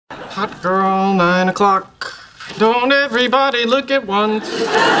Hot girl, 9 o'clock. Don't everybody look at once.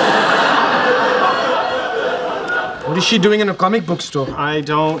 What is she doing in a comic book store? I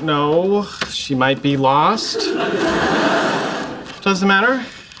don't know. She might be lost. Doesn't matter.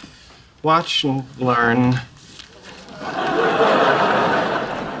 Watch and learn.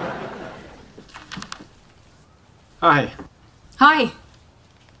 Hi. Hi.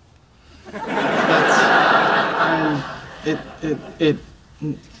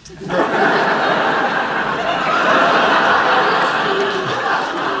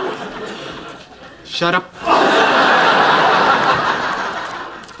 Shut up.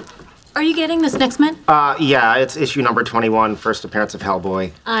 Are you getting this next man? Yeah, it's issue number 21, first appearance of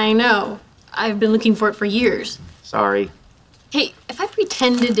Hellboy. I know. I've been looking for it for years. Sorry. Hey, if I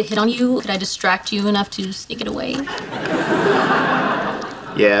pretended to hit on you, could I distract you enough to sneak it away?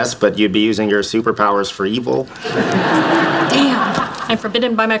 Yes, but you'd be using your superpowers for evil. Damn. I'm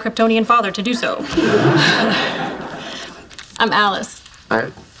forbidden by my Kryptonian father to do so. I'm Alice.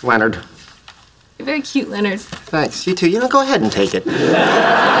 Leonard. You're very cute, Leonard. Thanks. You too. You know, go ahead and take it. No,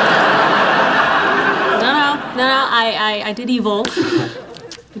 I did evil.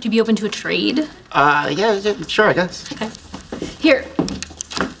 Would you be open to a trade? Yeah, sure, I guess. Okay. Here,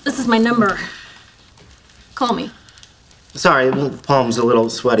 this is my number. Call me. Sorry, the palm's a little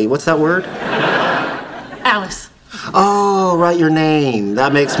sweaty. What's that word? Alice. Oh, right, your name.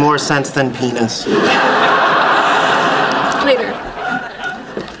 That makes more sense than penis. Later.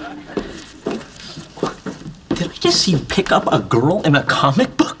 Did I just see you pick up a girl in a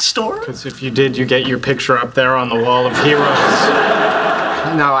comic book store? Because if you did, you get your picture up there on the wall of heroes.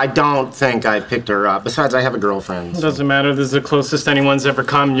 No, I don't think I picked her up. Besides, I have a girlfriend. It doesn't matter. This is the closest anyone's ever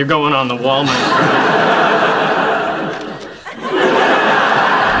come. You're going on the wall, my friend.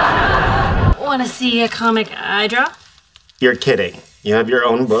 Want to see a comic I draw? You're kidding. You have your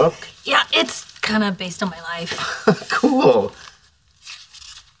own book? Yeah, it's kind of based on my life. Cool.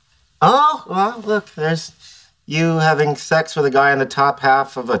 Oh, well, look, there's you having sex with a guy in the top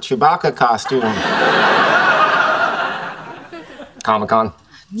half of a Chewbacca costume. Comic-Con.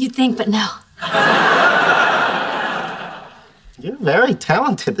 You'd think, but no. You're very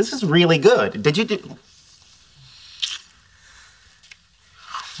talented. This is really good. Did you do...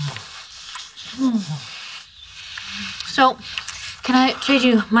 So, can I trade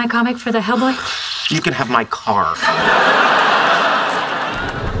you my comic for the Hellboy? You can have my car.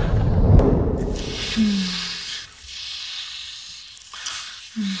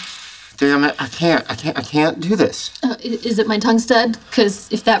 Damn it, I can't do this. Is it my tongue stud? Because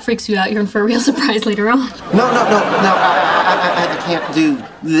if that freaks you out, you're in for a real surprise later on. No, I can't do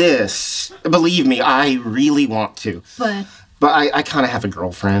this. Believe me, I really want to. But I kind of have a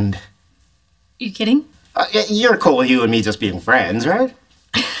girlfriend. you kidding? You're cool with you and me just being friends, right?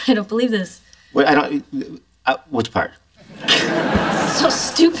 I don't believe this. Wait, I don't... which part? So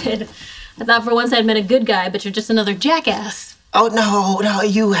stupid. I thought for once I'd met a good guy, but you're just another jackass. Oh, no,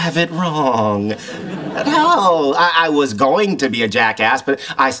 you have it wrong. No, I was going to be a jackass, but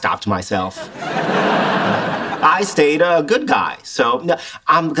I stopped myself. I stayed a good guy, so no,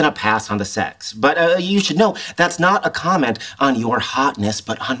 I'm gonna pass on the sex. But you should know, that's not a comment on your hotness,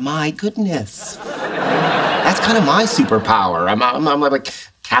 but on my goodness. That's kind of my superpower. I'm like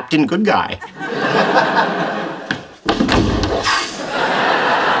Captain Good Guy.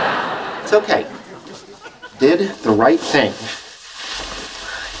 It's okay. Did the right thing.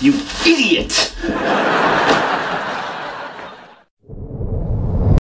 You idiot!